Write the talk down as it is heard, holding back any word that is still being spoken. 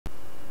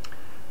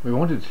We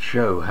wanted to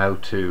show how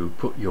to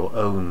put your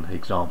own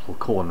example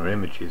corner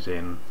images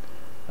in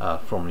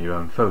from your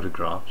own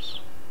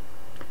photographs,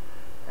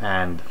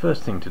 and the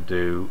first thing to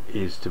do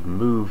is to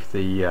move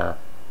the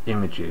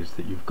images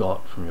that you've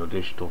got from your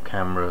digital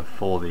camera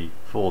for the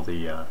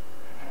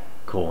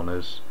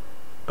corners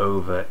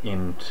over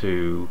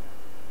into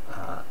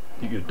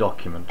your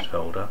documents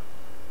folder.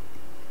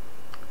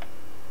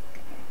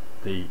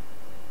 The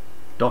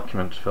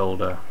documents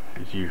folder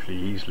is usually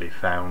easily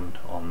found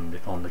on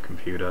the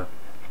computer,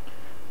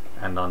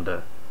 and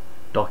under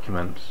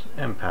Documents,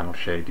 MPanel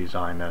Shade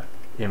Designer,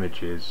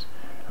 Images,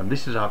 and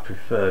this is our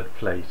preferred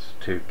place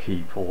to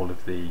keep all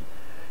of the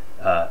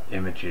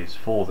images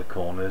for the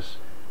corners.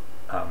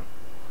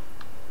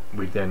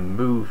 We then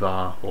move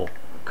or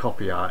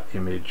copy our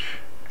image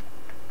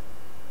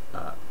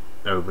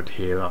over to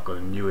here. I've got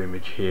a new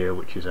image here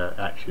which is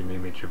actually an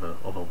image of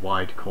a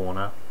wide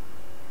corner.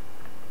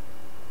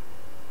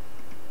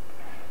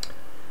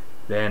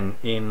 Then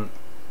in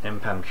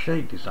MPanel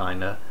Shade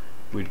Designer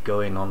we'd go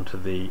in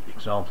onto the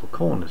example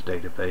corners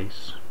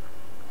database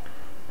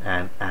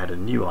and add a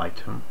new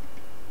item.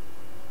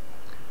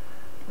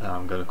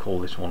 I'm going to call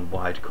this one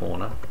wide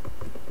corner.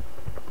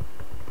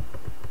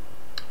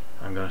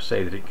 I'm going to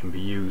say that it can be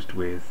used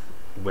with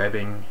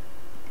webbing,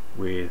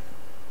 with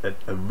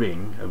a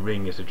ring. A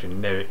ring is a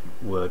generic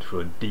word for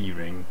a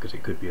D-ring because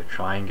it could be a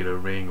triangular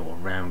ring or a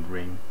round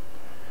ring,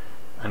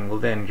 and we'll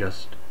then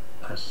just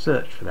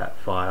search for that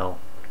file.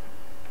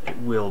 It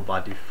will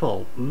by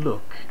default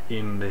look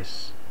in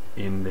this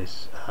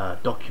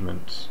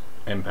Documents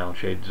MPanel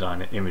Shade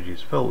Designer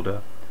Images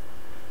folder,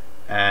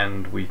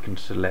 and we can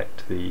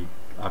select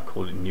I've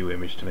called it new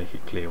image to make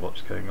it clear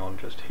what's going on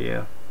just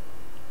here,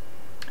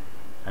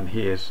 and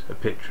here's a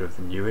picture of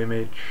the new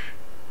image,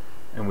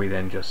 and we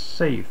then just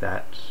save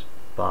that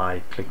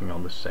by clicking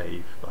on the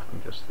save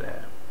button just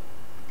there.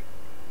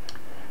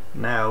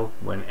 Now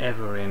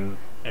whenever in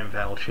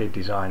MPanel Shade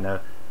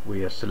Designer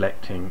we are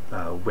selecting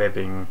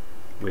webbing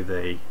with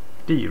a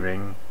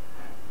D-ring,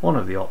 one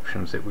of the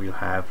options that we'll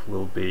have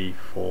will be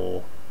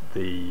for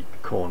the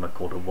corner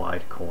called a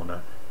wide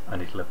corner,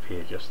 and it'll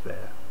appear just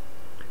there.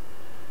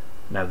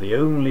 Now the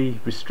only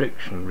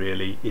restriction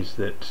really is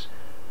that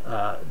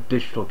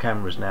digital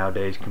cameras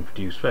nowadays can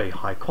produce very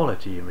high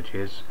quality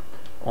images.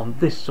 On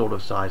this sort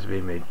of size of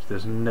image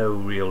there's no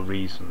real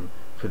reason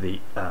for the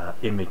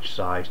image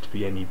size to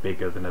be any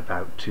bigger than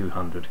about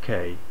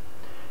 200K.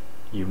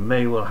 You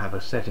may well have a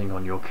setting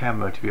on your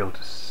camera to be able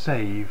to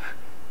save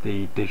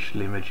the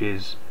digital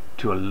images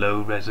to a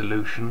low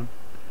resolution.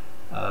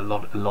 A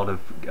lot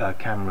of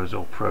cameras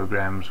or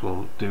programs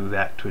will do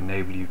that to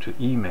enable you to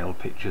email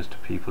pictures to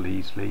people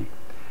easily.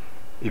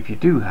 If you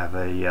do have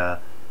a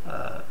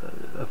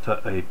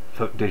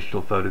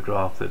digital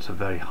photograph that's a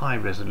very high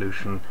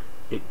resolution,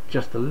 it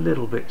just a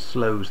little bit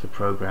slows the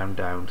program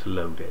down to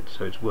load it,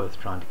 so it's worth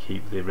trying to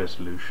keep the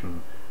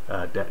resolution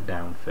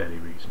down fairly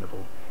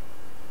reasonable.